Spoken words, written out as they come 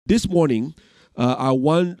This morning, I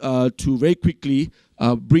want to very quickly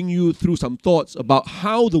bring you through some thoughts about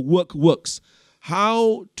how the work works,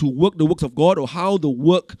 how to work the works of God, or how the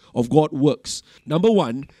work of God works. Number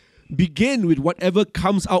one, begin with whatever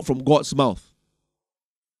comes out from God's mouth.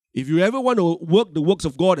 If you ever want to work the works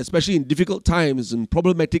of God, especially in difficult times and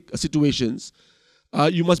problematic situations,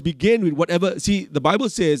 you must begin with whatever. See, the Bible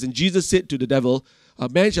says, and Jesus said to the devil,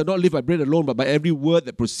 man shall not live by bread alone, but by every word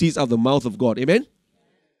that proceeds out of the mouth of God. Amen?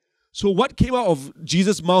 So what came out of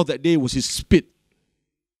Jesus' mouth that day was his spit.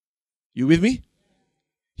 You with me?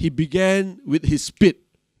 He began with his spit.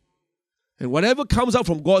 And whatever comes out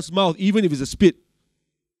from God's mouth, even if it's a spit,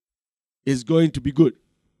 is going to be good.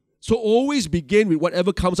 So always begin with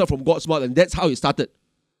whatever comes out from God's mouth, and that's how it started.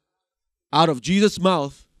 Out of Jesus'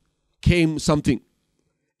 mouth came something.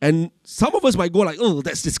 And some of us might go like, oh,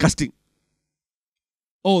 that's disgusting.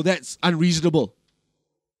 Oh, that's unreasonable.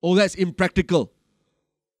 Oh, that's impractical.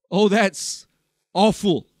 Oh, that's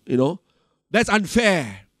awful, That's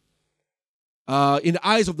unfair. In the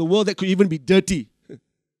eyes of the world, that could even be dirty.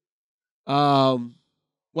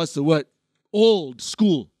 What's the word? Old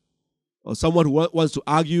school. Or someone who wants to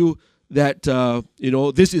argue that,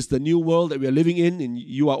 this is the new world that we are living in, and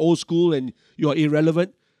you are old school and you are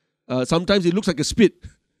irrelevant. Sometimes it looks like a spit.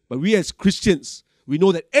 But we as Christians, we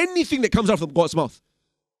know that anything that comes out from God's mouth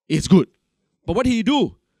is good. But what did he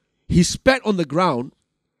do? He spat on the ground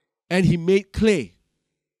and he made clay.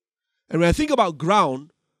 And when I think about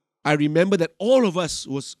ground, I remember that all of us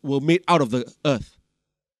were made out of the earth.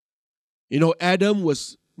 Adam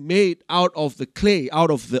was made out of the clay, out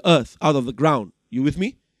of the earth, out of the ground. You with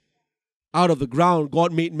me? Out of the ground,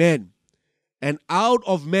 God made man. And out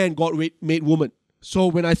of man, God made woman. So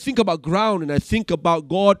when I think about ground and I think about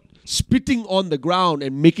God spitting on the ground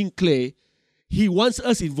and making clay, he wants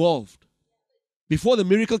us involved. Before the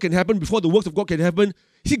miracle can happen, before the works of God can happen,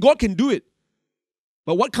 see, God can do it.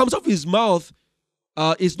 But what comes out of his mouth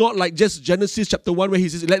is not like just Genesis chapter 1 where he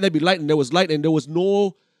says, let there be light, and there was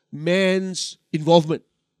no man's involvement.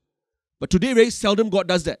 But today, very seldom God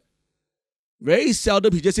does that. Very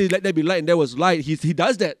seldom he just says, let there be light, and there was light. He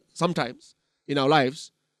does that sometimes in our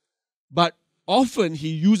lives. But often he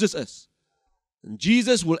uses us. And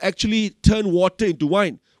Jesus will actually turn water into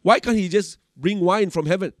wine. Why can't he just bring wine from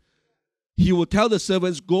heaven? He will tell the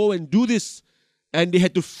servants, go and do this. And they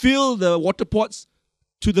had to fill the water pots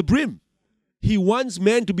to the brim. He wants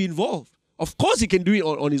man to be involved. Of course he can do it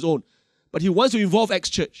on his own. But he wants to involve Acts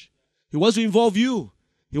Church. He wants to involve you.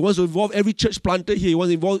 He wants to involve every church planter here. He wants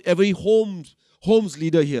to involve every homes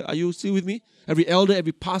leader here. Are you still with me? Every elder,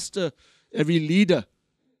 every pastor, every leader.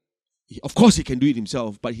 Of course he can do it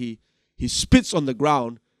himself, but he spits on the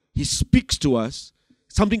ground. He speaks to us.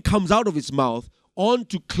 Something comes out of his mouth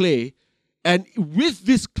onto clay. And with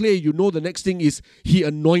this clay, the next thing is he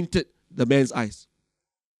anointed the man's eyes.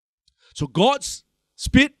 So God's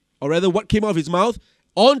spit, or rather what came out of his mouth,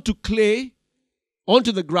 onto clay,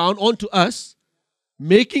 onto the ground, onto us,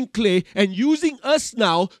 making clay and using us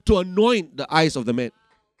now to anoint the eyes of the man.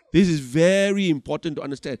 This is very important to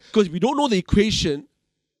understand. Because if we don't know the equation,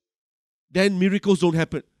 then miracles don't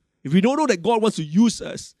happen. If we don't know that God wants to use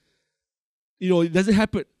us, it doesn't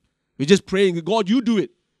happen. We're just praying, God, you do it.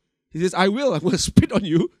 He says, I will. I'm going to spit on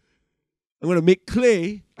you. I'm going to make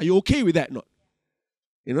clay. Are you okay with that? Not?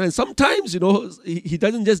 And sometimes, he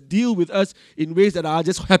doesn't just deal with us in ways that are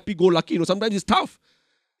just happy-go-lucky. Sometimes it's tough.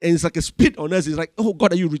 And it's like a spit on us. It's like, oh,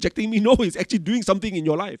 God, are you rejecting me? No, he's actually doing something in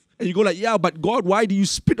your life. And you go like, yeah, but God, why do you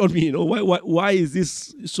spit on me? Why is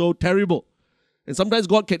this so terrible? And sometimes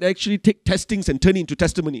God can actually take testings and turn it into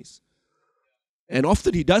testimonies. And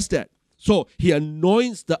often he does that. So he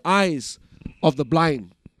anoints the eyes of the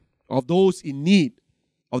blind, of those in need,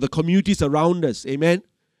 of the communities around us. Amen?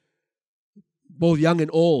 Both young and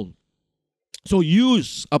old. So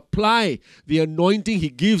apply the anointing he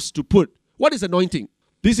gives to put. What is anointing?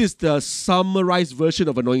 This is the summarized version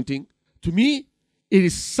of anointing. To me, it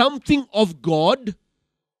is something of God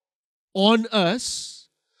on us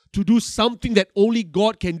to do something that only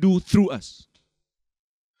God can do through us.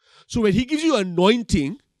 So when he gives you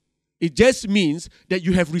anointing, it just means that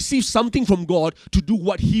you have received something from God to do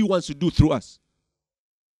what he wants to do through us.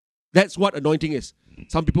 That's what anointing is.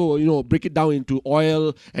 Some people, break it down into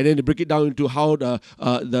oil, and then they break it down into how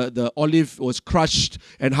the olive was crushed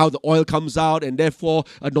and how the oil comes out, and therefore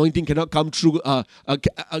anointing cannot come through.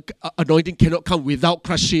 Anointing cannot come without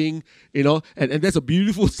crushing. And that's a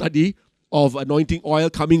beautiful study of anointing oil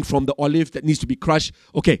coming from the olive that needs to be crushed.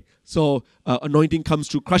 Okay, so anointing comes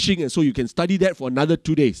through crushing, and so you can study that for another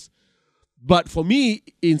 2 days. But for me,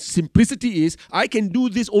 in simplicity, is I can do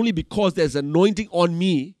this only because there's anointing on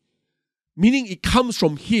me. Meaning it comes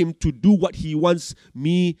from Him to do what He wants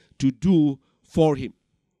me to do for Him.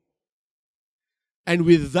 And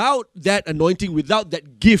without that anointing, without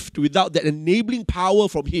that gift, without that enabling power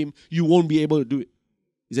from Him, you won't be able to do it.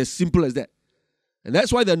 It's as simple as that. And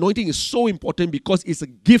that's why the anointing is so important, because it's a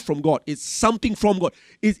gift from God. It's something from God.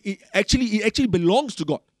 It actually belongs to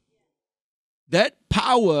God. That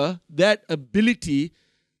power, that ability,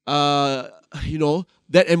 that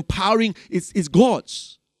empowering, is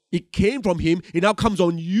God's. It came from Him. It now comes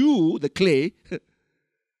on you, the clay,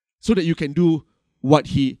 so that you can do what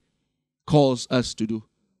He calls us to do.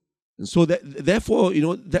 And so therefore,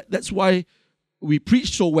 that's why we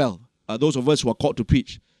preach so well, those of us who are called to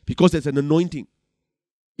preach, because there's an anointing.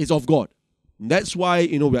 It's of God. And that's why,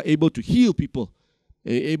 we are able to heal people,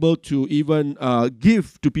 able to even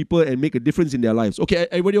give to people and make a difference in their lives. Okay,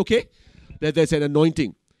 everybody okay? That there's an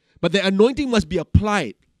anointing. But the anointing must be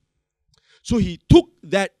applied. So He took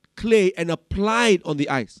that clay and applied on the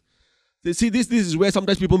eyes. See, this is where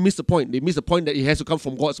sometimes people miss the point. They miss the point that it has to come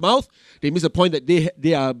from God's mouth. They miss the point that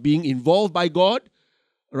they are being involved by God,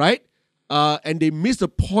 right? And they miss the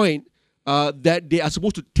point that they are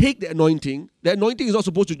supposed to take the anointing. The anointing is not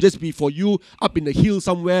supposed to just be for you up in the hill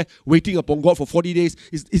somewhere waiting upon God for 40 days.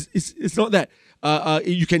 It's not that.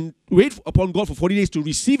 You can wait upon God for 40 days to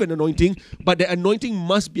receive an anointing, but the anointing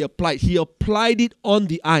must be applied. He applied it on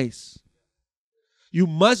the eyes. You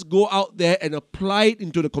must go out there and apply it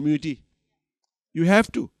into the community. You have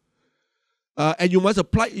to. And you must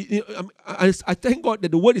apply. I thank God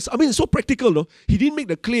that the word is, it's so practical, no? He didn't make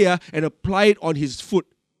the clay and apply it on his foot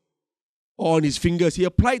or on his fingers. He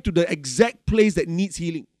applied it to the exact place that needs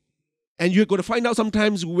healing. And you're going to find out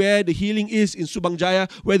sometimes where the healing is in Subang Jaya,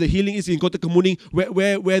 where the healing is in Kota Kemuning,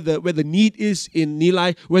 where the need is in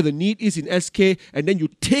Nilai, where the need is in SK, and then you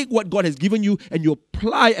take what God has given you and you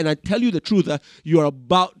apply, and I tell you the truth, you are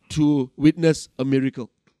about to witness a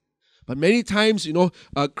miracle. But many times,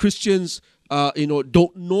 Christians,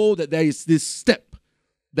 don't know that there is this step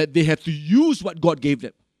that they have to use what God gave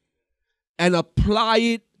them and apply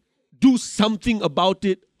it, do something about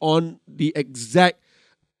it on the exact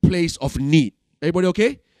place of need. Everybody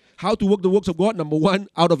okay? How to work the works of God? Number one,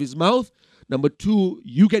 out of His mouth. Number two,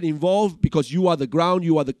 you get involved because you are the ground,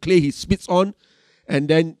 you are the clay He spits on. And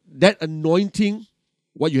then that anointing,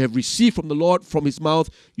 what you have received from the Lord, from His mouth,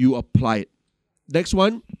 you apply it. Next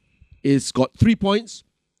one is got 3 points.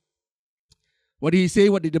 What did he say?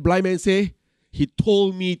 What did the blind man say? He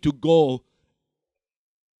told me to go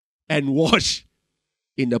and wash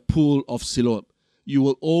in the pool of Siloam. You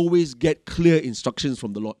will always get clear instructions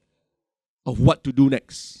from the Lord of what to do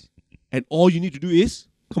next. And all you need to do is,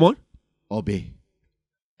 come on, obey.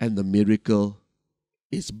 And the miracle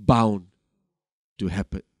is bound to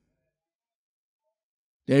happen.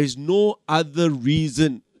 There is no other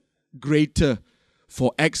reason greater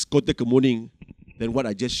for Kota Kemuning than what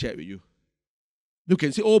I just shared with you. You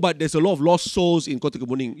can say, but there's a lot of lost souls in Kota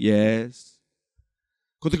Kemuning. Yes.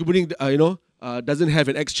 Kota Kemuning, doesn't have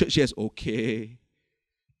an ex-church. Yes, okay.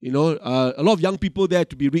 A lot of young people there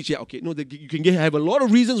to be reached. Yeah, okay. No, you can have a lot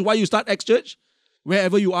of reasons why you start ex-church,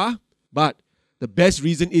 wherever you are. But the best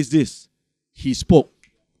reason is this. He spoke.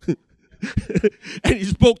 And He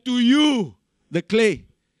spoke to you, the clay.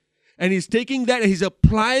 And He's taking that and He's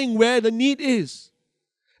applying where the need is.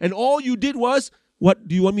 And all you did was, what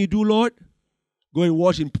do you want me to do, Lord? Go and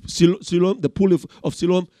wash in Siloam, the pool of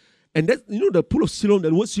Siloam. And that's, the pool of Siloam,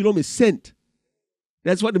 the word Siloam is sent.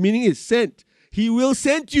 That's what the meaning is, sent. He will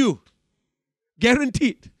send you.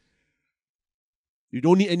 Guaranteed. You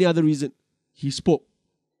don't need any other reason. He spoke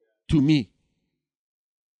to me.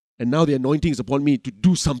 And now the anointing is upon me to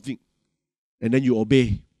do something. And then you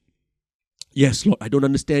obey. Yes, Lord, I don't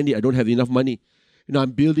understand it. I don't have enough money.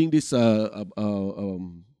 I'm building this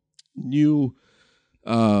new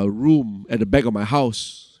room at the back of my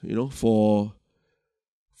house. For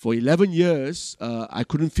 11 years, I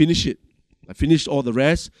couldn't finish it. I finished all the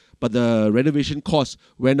rest, but the renovation cost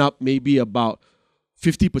went up maybe about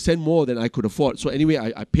 50% more than I could afford. So anyway,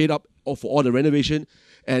 I paid up for all the renovation.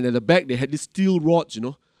 And at the back, they had these steel rods,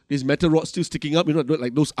 these metal rods still sticking up,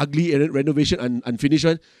 like those ugly renovation unfinished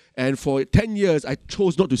one. And for 10 years, I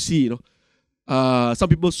chose not to see, Some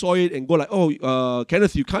people saw it and go like,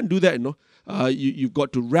 Kenneth, you can't do that, you've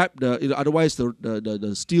got to wrap otherwise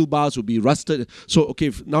the steel bars will be rusted. So,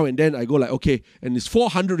 okay, now and then I go like, okay, and it's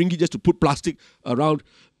 400 ringgit just to put plastic around,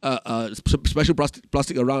 special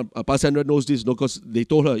plastic around. Pasandra knows this, because they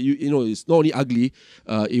told her, it's not only ugly,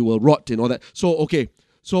 it will rot and all that. So, okay,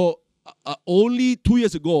 so only 2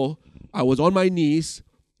 years ago, I was on my knees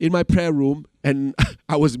in my prayer room and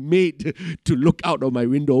I was made to look out of my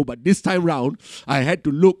window, but this time round, I had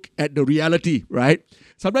to look at the reality, right?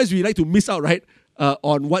 Sometimes we like to miss out, right,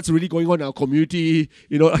 on what's really going on in our community,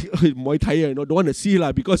 Muay Thai, don't want to see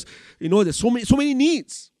because, there's so many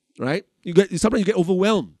needs, right? Sometimes you get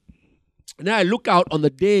overwhelmed. And then I look out on the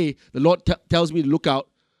day the Lord tells me to look out,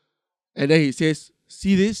 and then He says,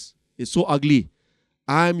 see this? It's so ugly.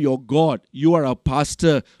 I'm your God. You are a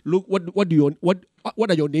pastor. Look, what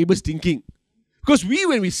are your neighbors thinking? Because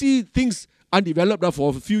when we see things undeveloped for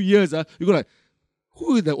a few years, you go like,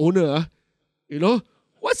 who is the owner?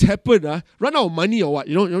 What's happened? Run out of money or what?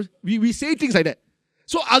 We say things like that.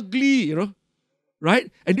 So ugly,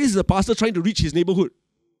 right? And this is a pastor trying to reach his neighborhood.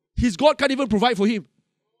 His God can't even provide for him.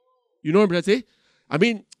 You know what I'm trying to say? I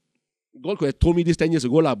mean, God could have told me this 10 years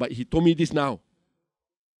ago, but He told me this now.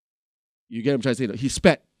 You get what I'm trying to say? He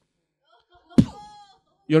spat.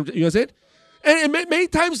 You know what I'm saying? And many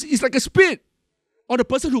times it's like a spit on the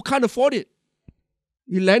person who can't afford it.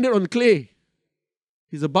 He landed on clay.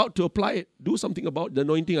 He's about to apply it. Do something about the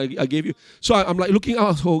anointing I gave you. So I'm like looking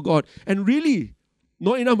out, oh God. And really,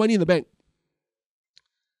 not enough money in the bank.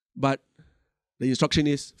 But the instruction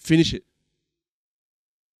is, finish it.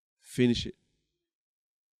 Finish it.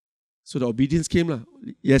 So the obedience came.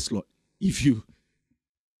 Yes, Lord. If you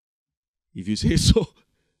say so.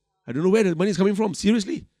 I don't know where the money is coming from.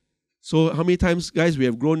 Seriously. So how many times, guys, we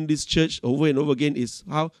have grown this church over and over again is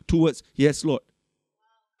how? 2 words. Yes, Lord.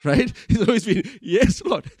 Right? It's always been, yes,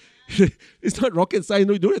 Lord. It's not rocket science.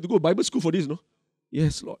 No, you don't have to go to Bible school for this, no?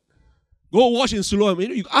 Yes, Lord. Go wash in Siloam.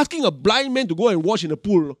 You're asking a blind man to go and wash in a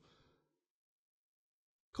pool. No?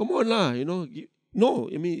 Come on, lah. No,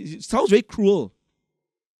 it sounds very cruel.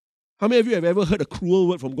 How many of you have ever heard a cruel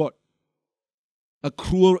word from God? A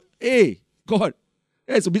cruel, hey, God,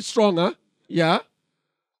 that's a bit strong, huh? Yeah.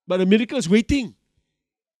 But a miracle is waiting.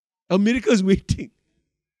 A miracle is waiting.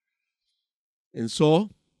 And so,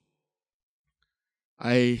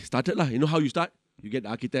 I started lah. You know how you start? You get the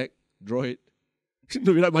architect, draw it.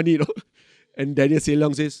 No, without money, And Daniel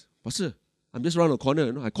Seliong says, Pastor, I'm just around the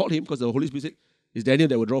corner. I called him because the Holy Spirit said, it's Daniel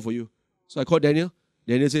that will draw for you. So I called Daniel.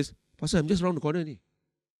 Daniel says, Pastor, I'm just around the corner. And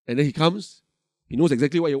then he comes. He knows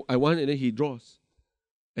exactly what I want, and then he draws.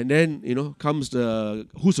 And then, comes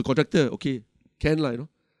who's the contractor? Okay, Ken lah,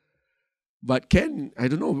 But Ken, I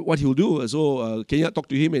don't know what he'll do. So Kenya talked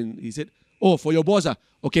to him and he said, oh, for your boss,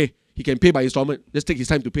 okay, he can pay by installment. Just take his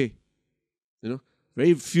time to pay.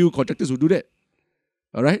 Very few contractors will do that.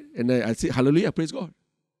 All right? And I said, hallelujah, praise God.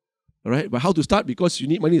 All right? But how to start? Because you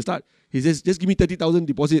need money to start. He says, just give me 30,000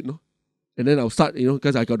 deposit, and then I'll start,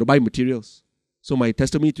 because I got to buy materials. So my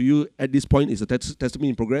testimony to you at this point is a testimony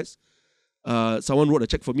in progress. Someone wrote a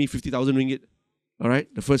check for me, 50,000 ringgit. All right?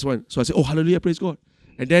 The first one. So I said, oh, hallelujah, praise God.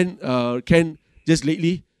 And then Ken just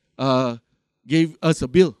lately gave us a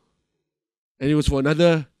bill. And it was for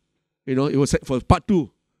another, it was for part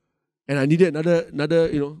 2. And I needed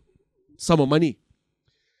another, sum of money.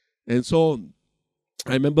 And so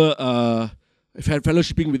I remember I had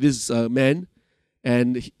fellowshipping with this man,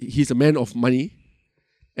 and he's a man of money.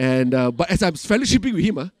 And but as I'm fellowshipping with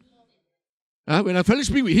him, when I'm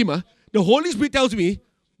fellowshipping with him, the Holy Spirit tells me,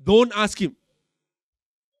 don't ask him.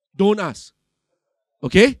 Don't ask.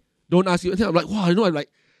 Okay? Don't ask him. And I'm like, wow, I'm like,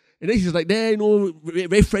 and then he's like there, very,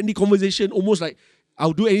 very friendly conversation, almost like,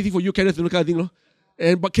 I'll do anything for you, Kenneth, kind of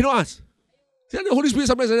thing, but cannot ask. Then the Holy Spirit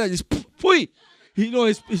sometimes like that, just pooey.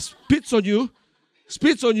 He spits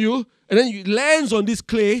on you, and then it lands on this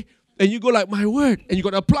clay, and you go like, my word, and you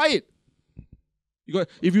got to apply it.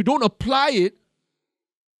 If you don't apply it,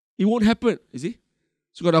 it won't happen, you see?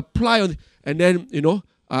 So you got to apply on, and then,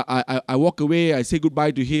 I walk away, I say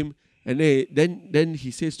goodbye to him, and then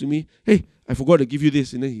he says to me, hey, I forgot to give you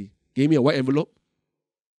this, and then he gave me a white envelope,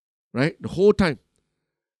 right? The whole time,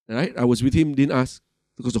 right? I was with him, didn't ask,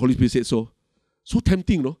 because the Holy Spirit said so. So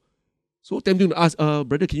tempting, no? So tempting to ask,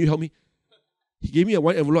 brother, can you help me? He gave me a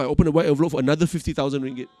white envelope. I opened a white envelope for another 50,000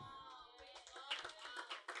 ringgit.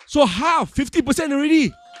 So half, 50%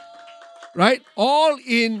 already. Right? All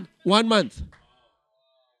in 1 month.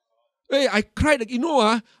 Hey, I cried.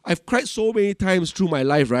 I've cried so many times through my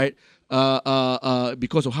life, right?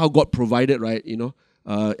 Because of how God provided, right?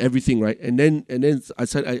 Everything, right? And then I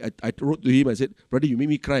said, I wrote to him. I said, brother, you made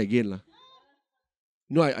me cry again, lah.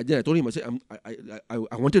 I told him. I said,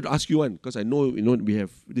 I wanted to ask you one because I know, we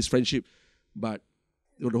have this friendship, but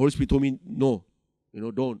the Holy Spirit told me no,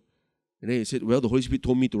 don't. And then he said, well, the Holy Spirit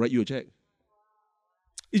told me to write you a check.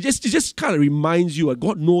 It just kind of reminds you,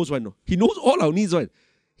 God knows one. He knows all our needs, one.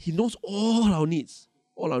 He knows all our needs.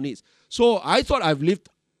 So I thought I've lived,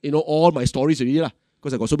 all my stories already,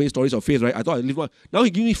 because I got so many stories of faith, right? I thought I lived one. Now he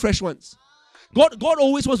gives me fresh ones. God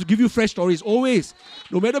always wants to give you fresh stories, always.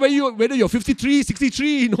 No matter whether you're 53,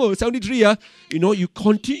 63, 73, you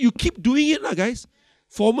continue, you keep doing it, guys.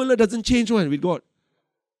 Formula doesn't change with God.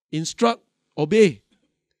 Instruct, obey.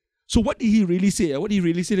 So what did he really say? What did he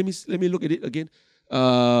really say? Let me look at it again.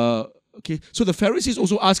 Okay. So the Pharisees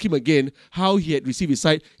also asked him again how he had received his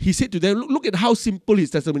sight. He said to them, look at how simple his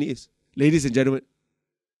testimony is. Ladies and gentlemen,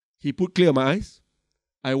 he put clay on my eyes.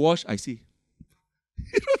 I wash, I see.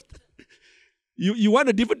 You want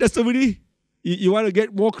a different testimony? You want to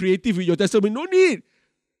get more creative with your testimony? No need.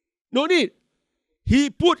 No need. He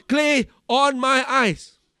put clay on my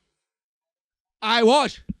eyes. I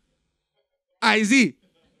wash. I see.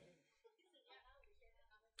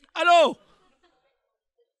 Hello.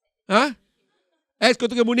 Huh? As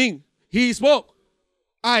Kotoka Muning, he spoke.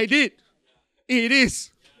 I did. It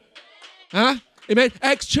is. Huh? Amen.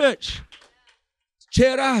 Ex-church.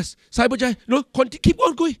 Cheras. Cyberjai. Keep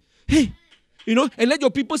on going. Hey. And let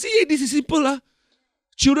your people see, hey, this is simple.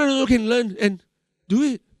 Children also can learn and do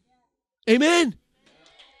it. Amen.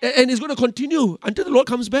 And it's going to continue until the Lord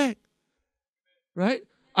comes back. Right?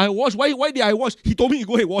 I wash. Why did I wash? He told me to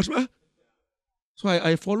go and wash. So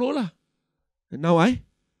I follow. And now I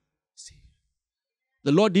see.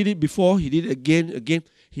 The Lord did it before. He did it again.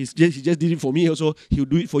 He just did it for me also. He'll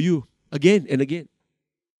do it for you again and again.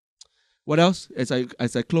 What else? As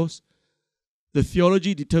I close. The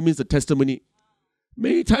theology determines the testimony.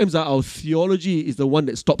 Many times our theology is the one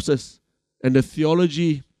that stops us. And the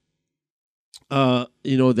theology,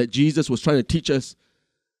 that Jesus was trying to teach us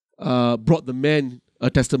brought the man a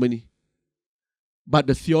testimony. But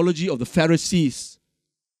the theology of the Pharisees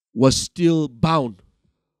was still bound.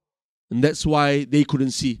 And that's why they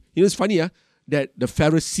couldn't see. It's funny that the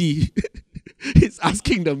Pharisee is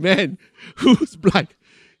asking the man who's blind.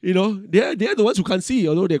 They're the ones who can't see,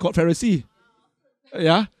 although they're called Pharisee.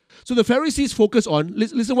 Yeah. So the Pharisees focus on,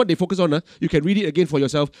 listen what they focus on. You can read it again for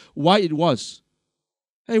yourself, why it was.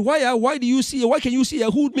 Hey, why do you see? Why can you see?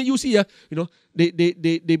 Who made you see?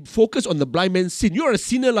 They focus on the blind man's sin. You're a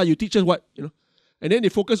sinner, you teach us what? And then they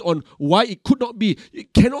focus on why it could not be.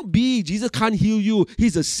 It cannot be. Jesus can't heal you.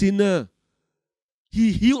 He's a sinner.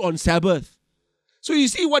 He healed on Sabbath. So you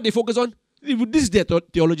see what they focus on? This is their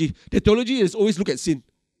theology. Their theology is always look at sin.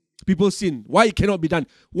 People sin. Why it cannot be done?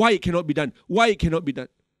 Why it cannot be done? Why it cannot be done?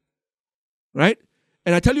 Right?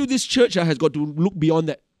 And I tell you, this church has got to look beyond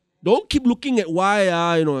that. Don't keep looking at why,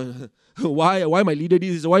 why my leader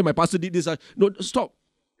did this, why my pastor did this. No, stop.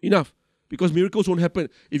 Enough. Because miracles won't happen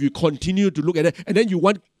if you continue to look at it. And then you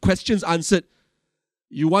want questions answered.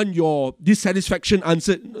 You want your dissatisfaction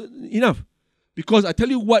answered. Enough. Because I tell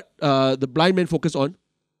you what the blind man focused on.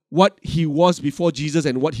 What he was before Jesus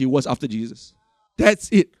and what he was after Jesus. That's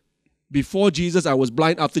it. Before Jesus, I was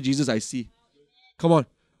blind. After Jesus, I see. Come on.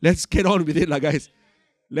 Let's get on with it, guys.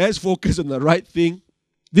 Let's focus on the right thing.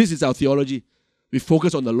 This is our theology. We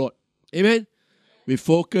focus on the Lord. Amen? We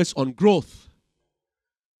focus on growth.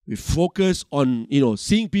 We focus on,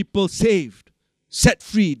 seeing people saved, set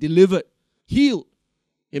free, delivered, healed.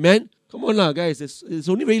 Amen? Come on guys. There's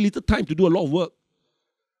only very little time to do a lot of work.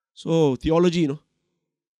 So, theology,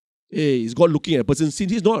 hey, is God looking at a person's sin?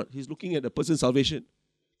 He's not. He's looking at a person's salvation.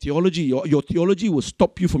 Theology, your theology will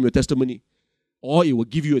stop you from your testimony. Or it will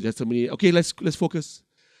give you a testimony. Okay, let's focus.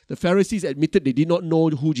 The Pharisees admitted they did not know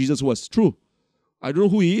who Jesus was. True. I don't know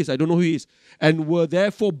who he is. I don't know who he is. And were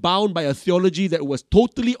therefore bound by a theology that was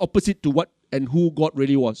totally opposite to what and who God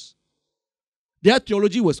really was. Their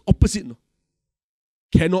theology was opposite.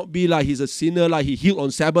 Cannot be like he's a sinner, like he healed on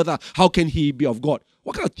Sabbath. How can he be of God?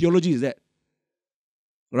 What kind of theology is that?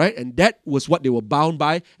 Right? And that was what they were bound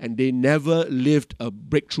by, and they never lived a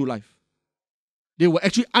breakthrough life. They were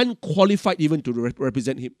actually unqualified even to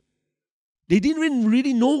represent him. They didn't even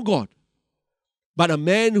really know God. But a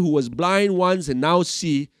man who was blind once and now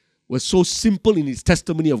see was so simple in his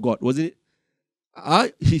testimony of God, wasn't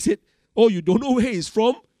it? He said, oh, you don't know where he's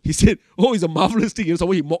from? He said, oh, it's a marvelous thing.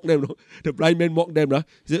 So he mocked them. The blind man mocked them.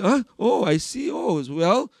 He said, oh, I see. Oh,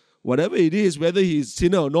 well, whatever it is, whether he's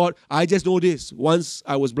sinner or not, I just know this. Once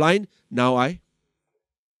I was blind, now I.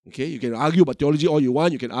 Okay, you can argue about theology all you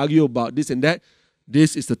want. You can argue about this and that.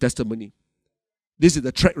 This is the testimony. This is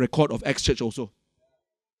the track record of Acts Church also.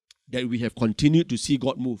 That we have continued to see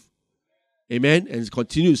God move. Amen. And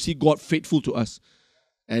continue to see God faithful to us.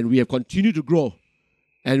 And we have continued to grow.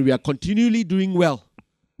 And we are continually doing well.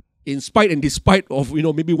 In spite and despite of,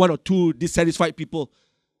 maybe one or two dissatisfied people.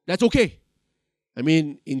 That's okay. I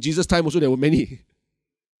mean, in Jesus' time also there were many.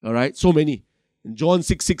 All right? So many. In John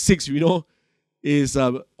 6:66, is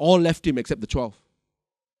all left him except the 12.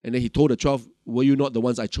 And then he told the 12, were you not the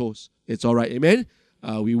ones I chose? It's all right. Amen?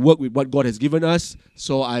 We work with what God has given us.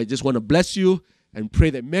 So I just want to bless you and pray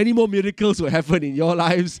that many more miracles will happen in your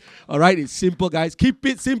lives. All right, it's simple, guys. Keep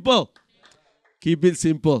it simple. Keep it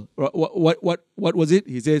simple. What was it?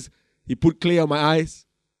 He says, he put clay on my eyes.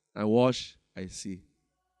 I wash, I see.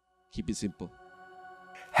 Keep it simple.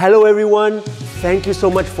 Hello everyone. Thank you so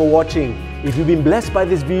much for watching. If you've been blessed by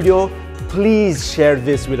this video, please share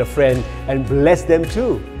this with a friend and bless them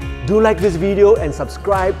too. Do like this video and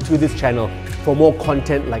subscribe to this channel for more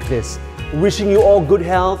content like this. Wishing you all good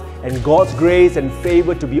health and God's grace and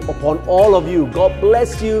favor to be upon all of you. God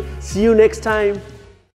bless you. See you next time.